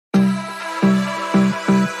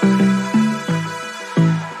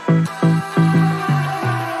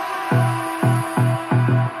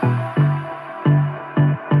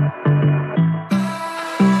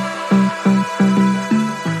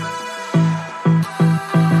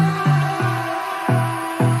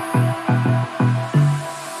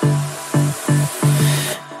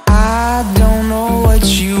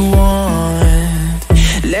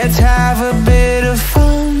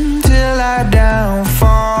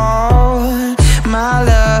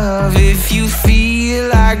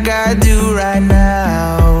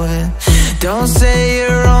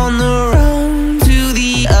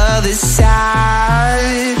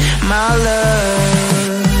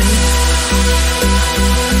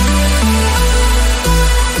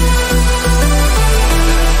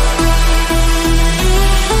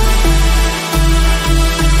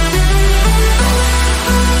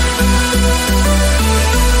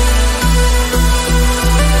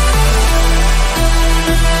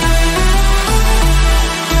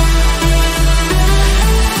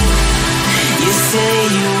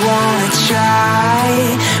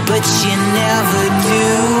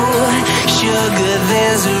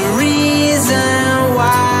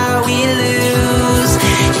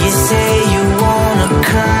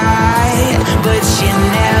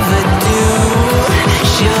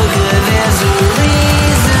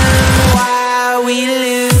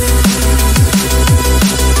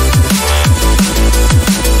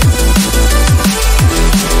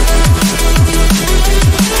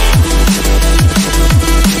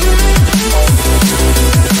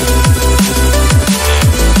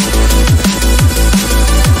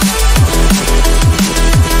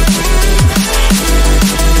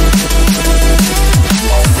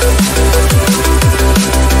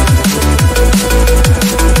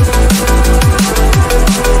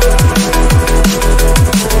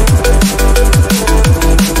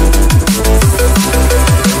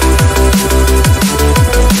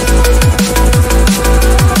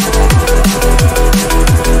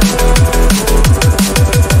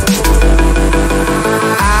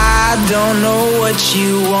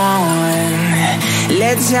want.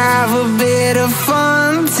 Let's have a bit of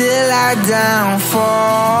fun till I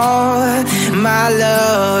downfall. My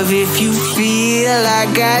love, if you feel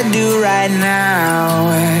like I do right now,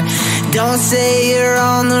 don't say you're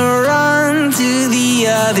on the run to the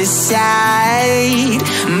other side.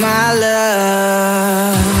 My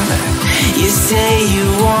love, you say you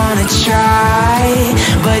wanna try,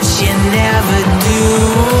 but you never do.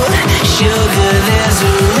 Sugar, there's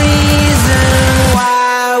a reason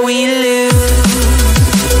why we lose.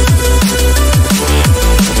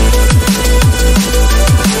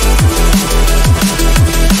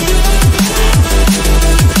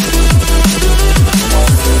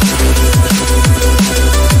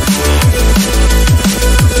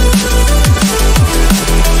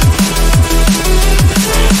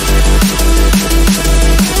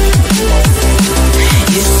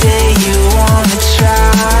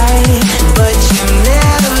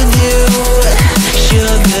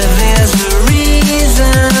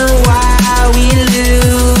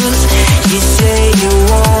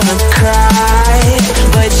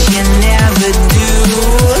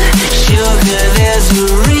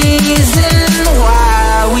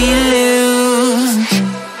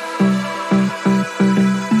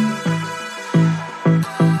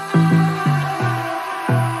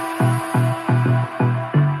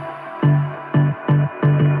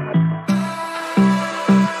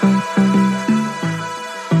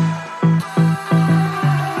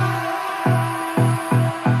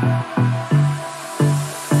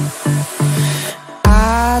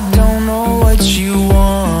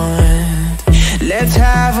 Let's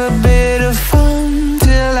have a bit of fun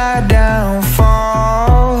till I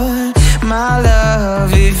downfall. My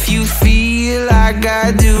love, if you feel like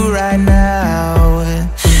I do right now,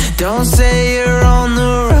 don't say you're on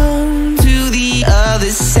the run to the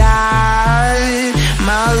other side.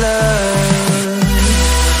 My love,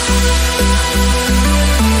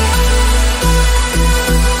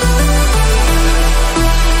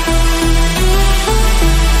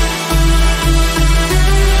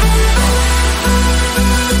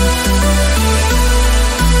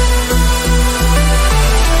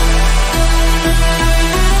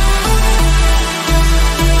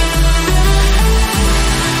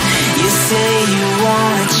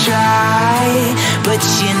 but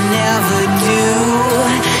you never do.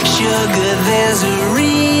 Sugar, there's a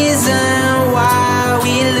reason why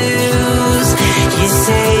we lose. You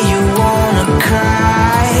say you wanna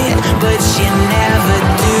cry, but you never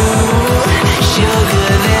do. Sugar,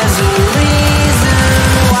 there's a reason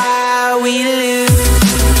why we lose.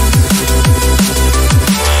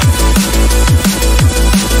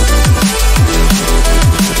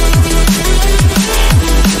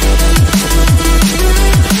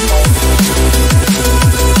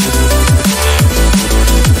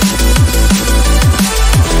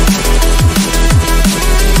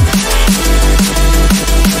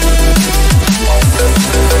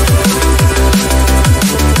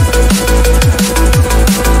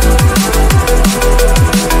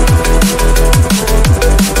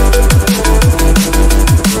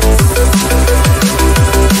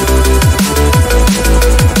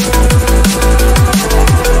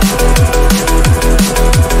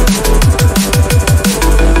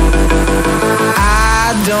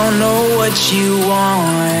 You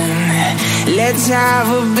want. Let's have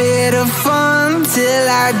a bit of fun till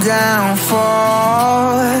I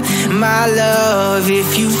downfall. My love,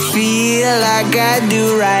 if you feel like I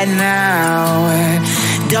do right now,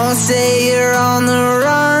 don't say you're on the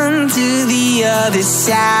run to the other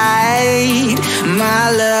side.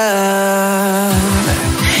 My love,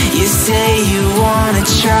 you say you wanna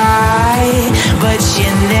try, but you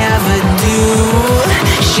never do.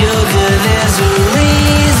 Sugar, there's a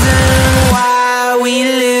reason why we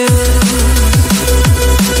lose.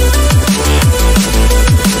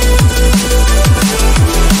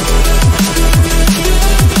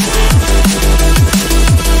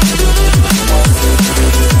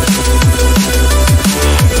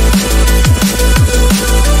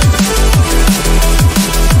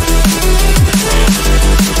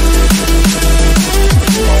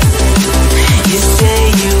 You say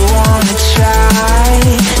you wanna try,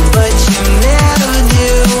 but you never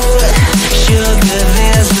do. Sugar,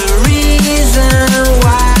 there's a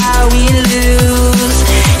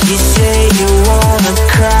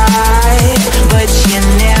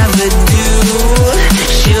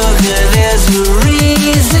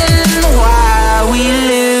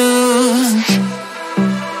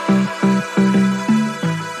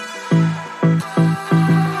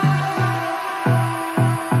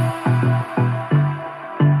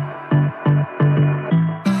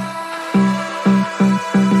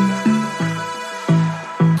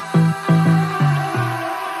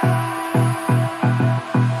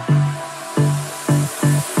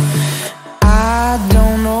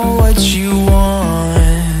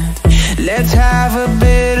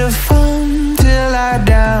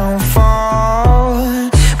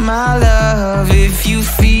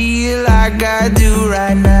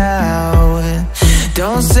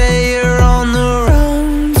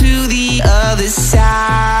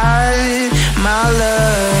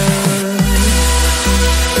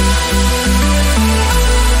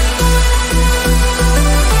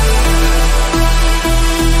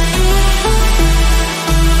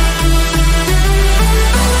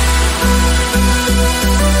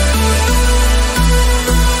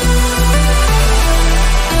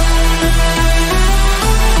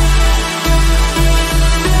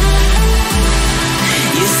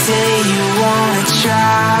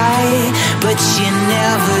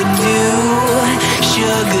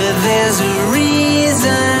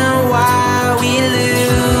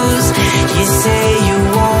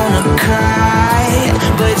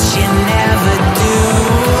you never do.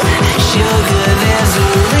 Sugar, there's a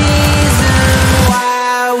reason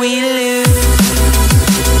why we lose.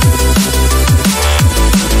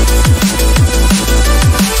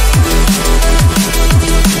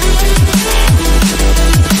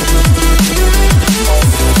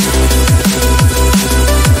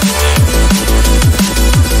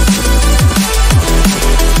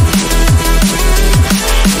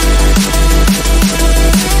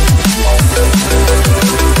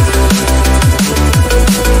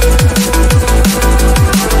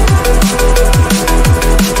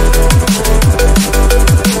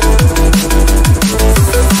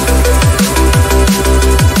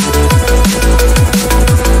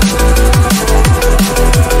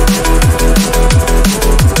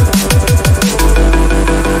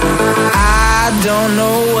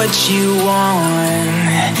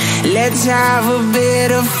 Let's have a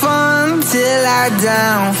bit of fun till I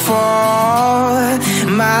downfall.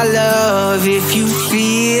 My love, if you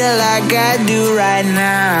feel like I do right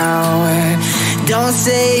now, don't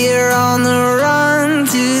say you're on the run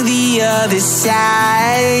to the other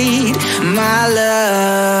side. My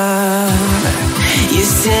love, you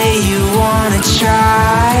say you wanna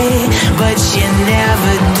try, but you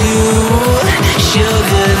never do.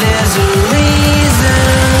 Sugar, there's a reason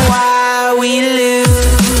why we lose.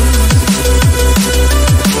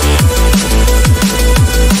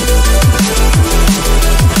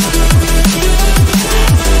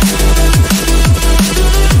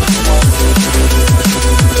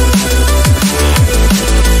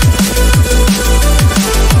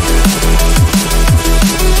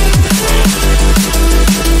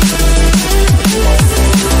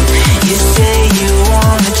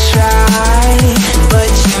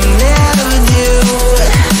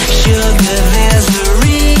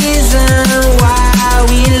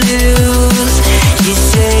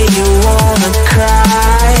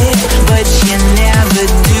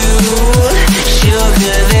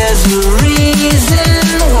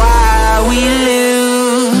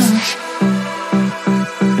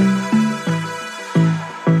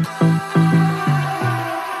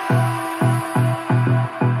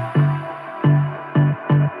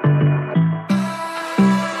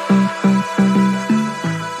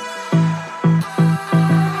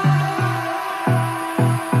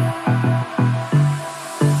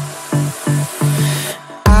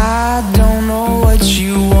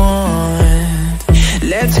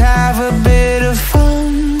 Let's have a bit of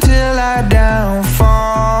fun till I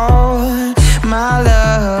downfall. My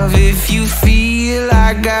love, if you feel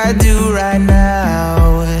like I do right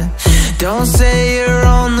now, don't say you're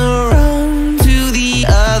on the run to the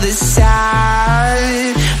other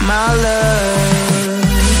side. My love,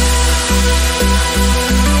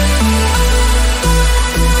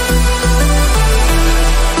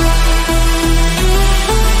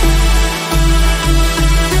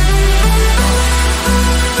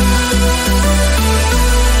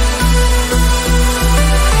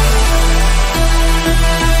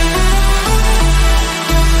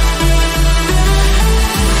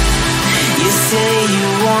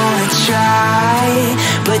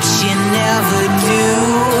 but you never do.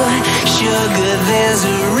 Sugar, there's a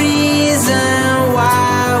reason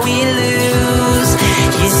why we lose.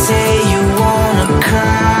 You say you wanna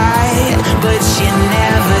cry, but you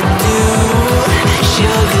never do.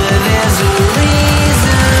 Sugar, there's a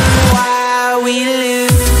reason why we lose.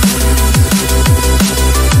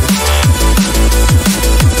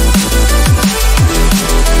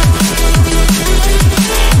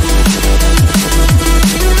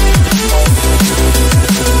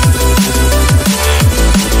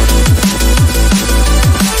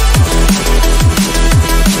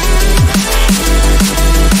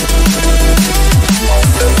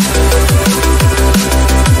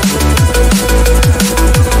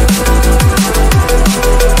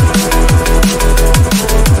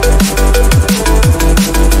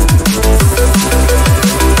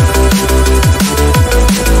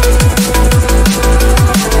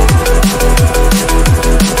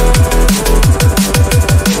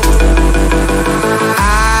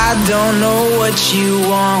 You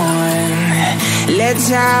want. Let's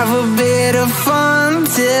have a bit of fun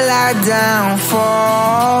till I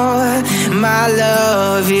downfall. My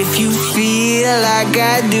love, if you feel like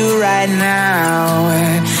I do right now,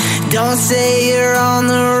 don't say you're on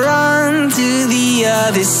the run to the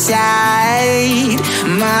other side.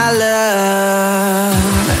 My love,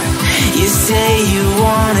 you say you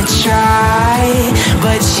wanna try,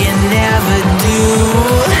 but you never do.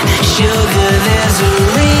 Sugar, there's a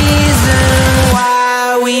reason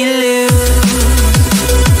why we lose.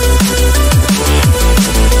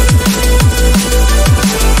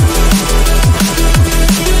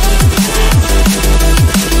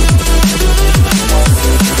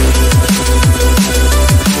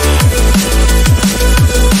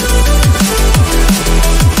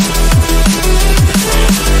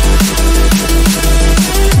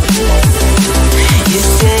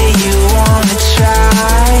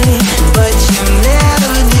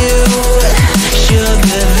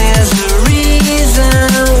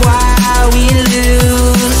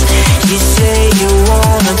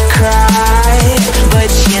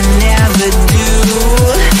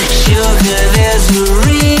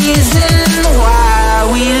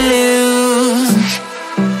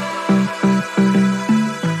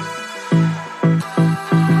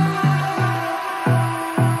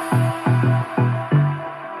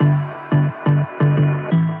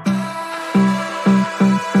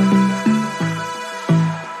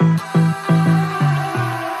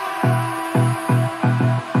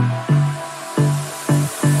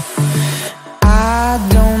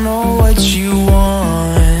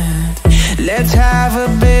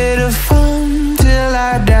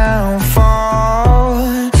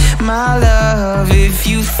 if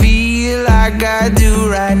you feel like I do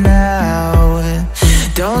right now.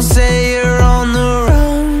 Don't say you're on the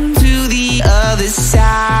run to the other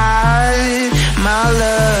side, my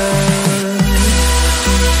love.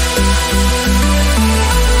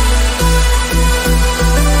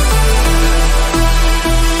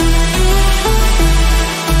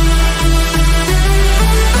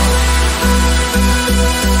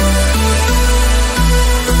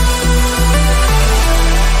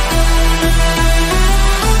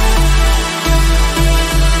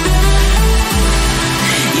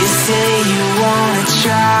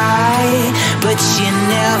 But you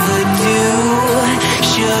never do.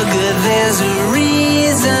 Sugar, there's a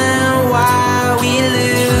reason why we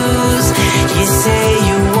lose. You say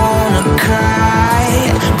you wanna cry,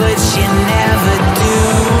 but you never do.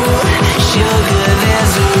 Sugar,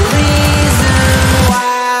 there's a reason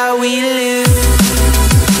why we lose.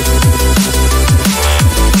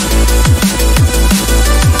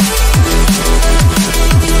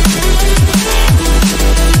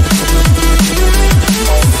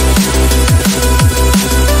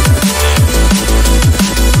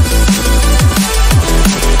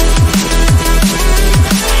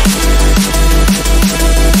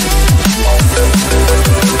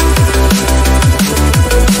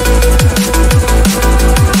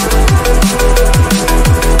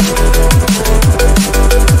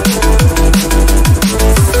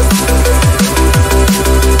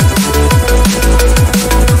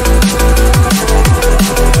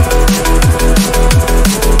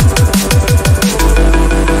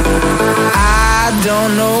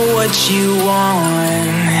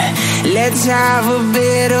 Let's have a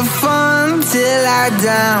bit of fun till I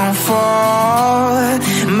downfall,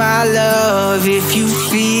 my love, if you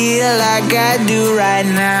feel like I do right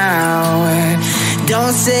now.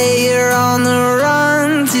 Don't say you're on the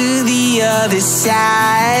run to the other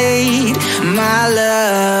side, my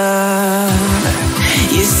love.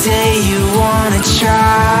 You say you wanna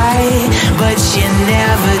try, but you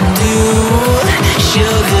never do.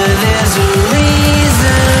 Sugar, there's a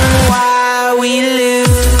reason why we lose.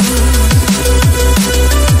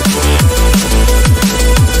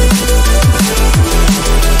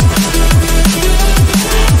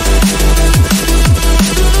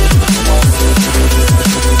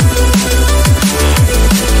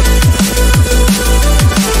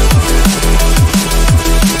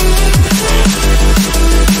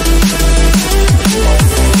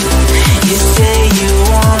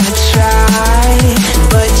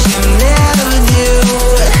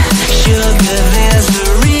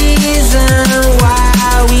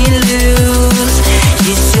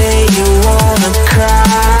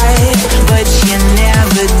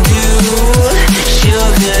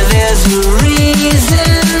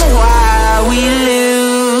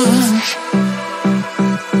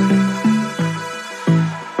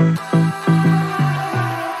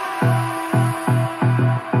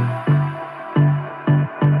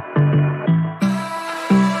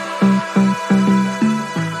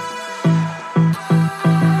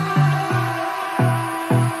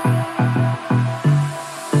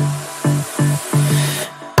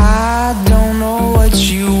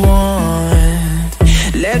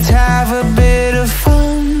 Let's have a bit of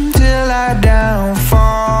fun till I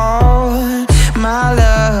downfall, my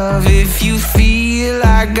love, if you feel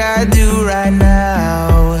like I do right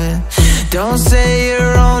now. Don't say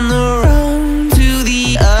you're on the run to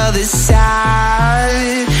the other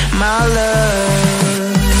side, my love.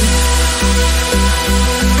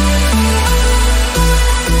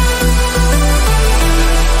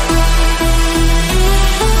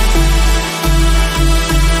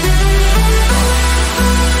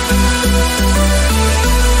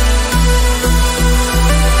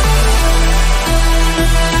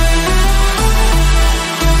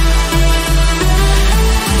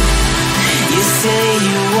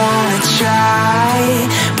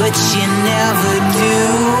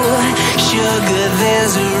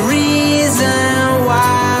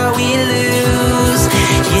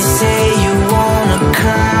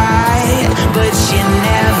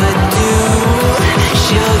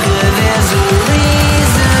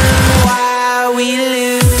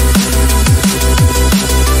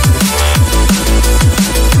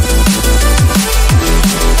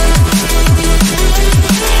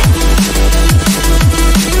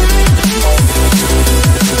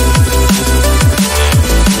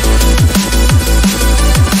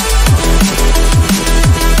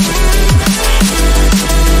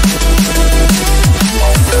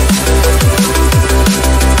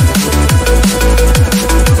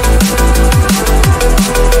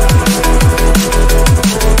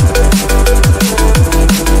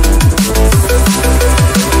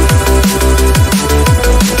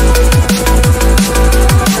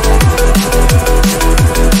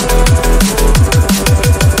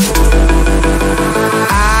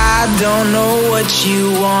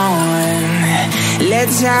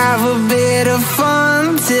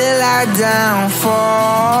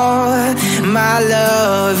 downfall. My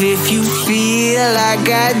love, if you feel like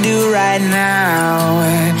I do right now,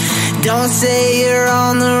 don't say you're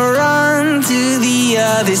on the run to the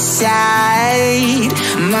other side.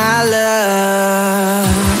 My love,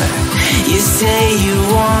 you say you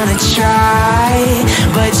wanna try,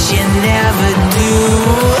 but you never do.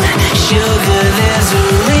 Sugar, there's a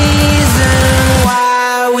reason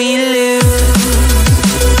why we lose.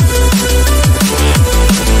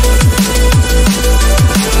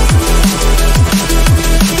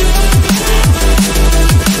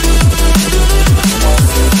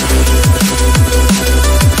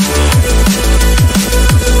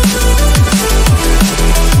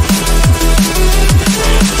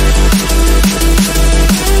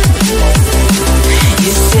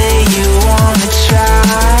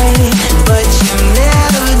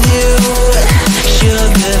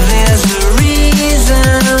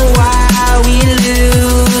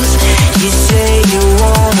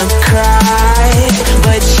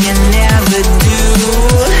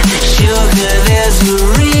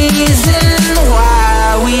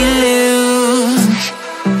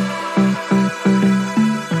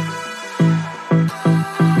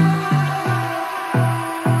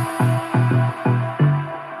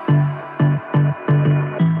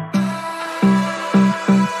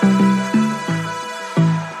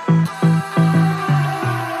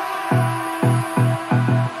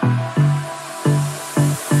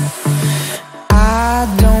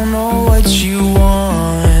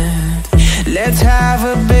 Let's have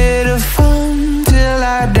a bit of fun till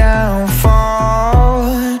I downfall.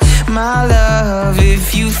 My love, if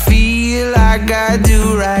you feel like I do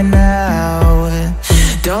right now,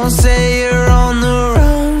 don't say you're on the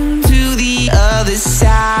run to the other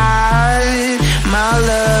side. My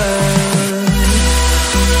love,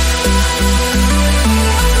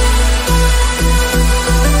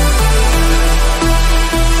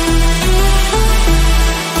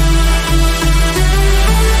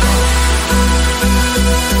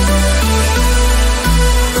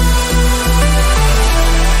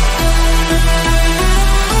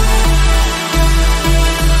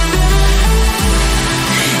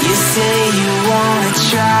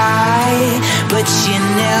 but you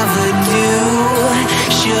never do.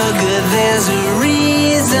 Sugar, there's a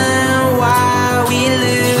reason why we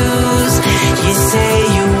lose. You say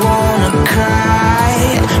you wanna cry,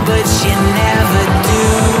 but you never do.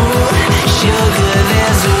 Sugar,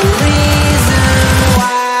 there's a reason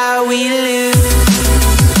why we lose.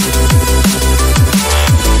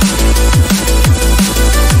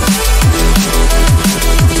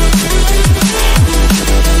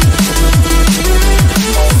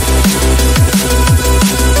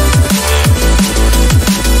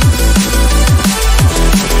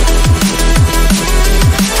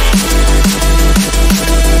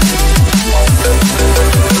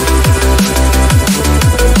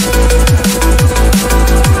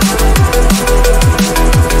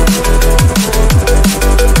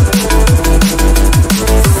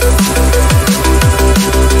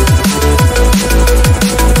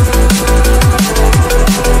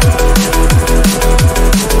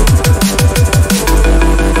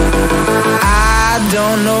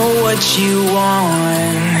 You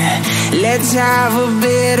want. Let's have a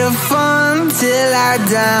bit of fun till I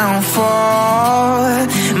downfall.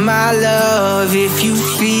 My love, if you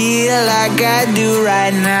feel like I do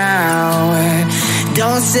right now,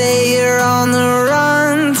 don't say you're on the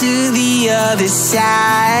run to the other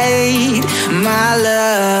side. My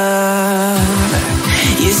love,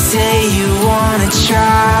 you say you wanna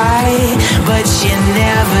try, but you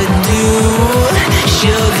never do.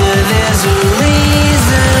 Sugar, there's a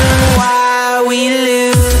reason why we lose.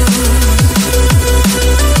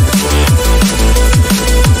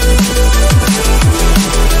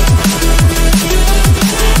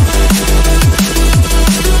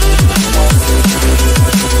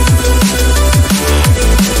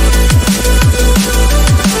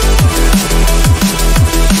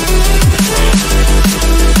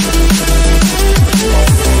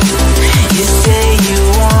 You say you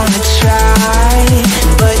wanna try,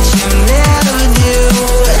 but you never do.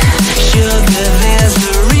 Sugar, there's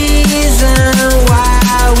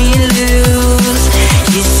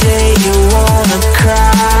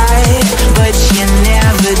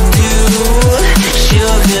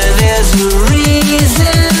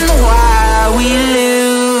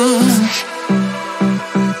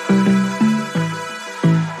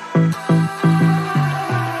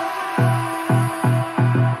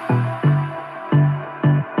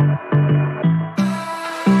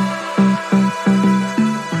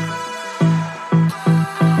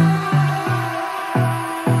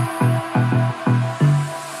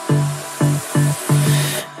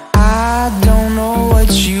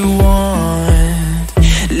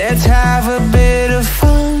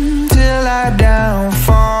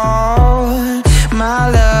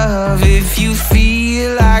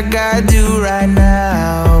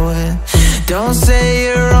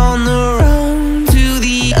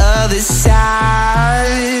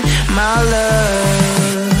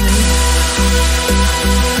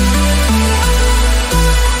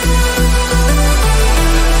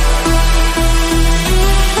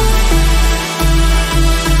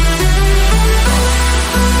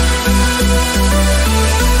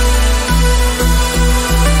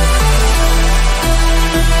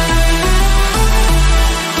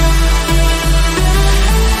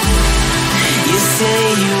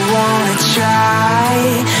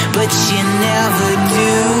but you never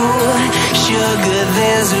do. Sugar,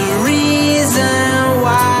 there's a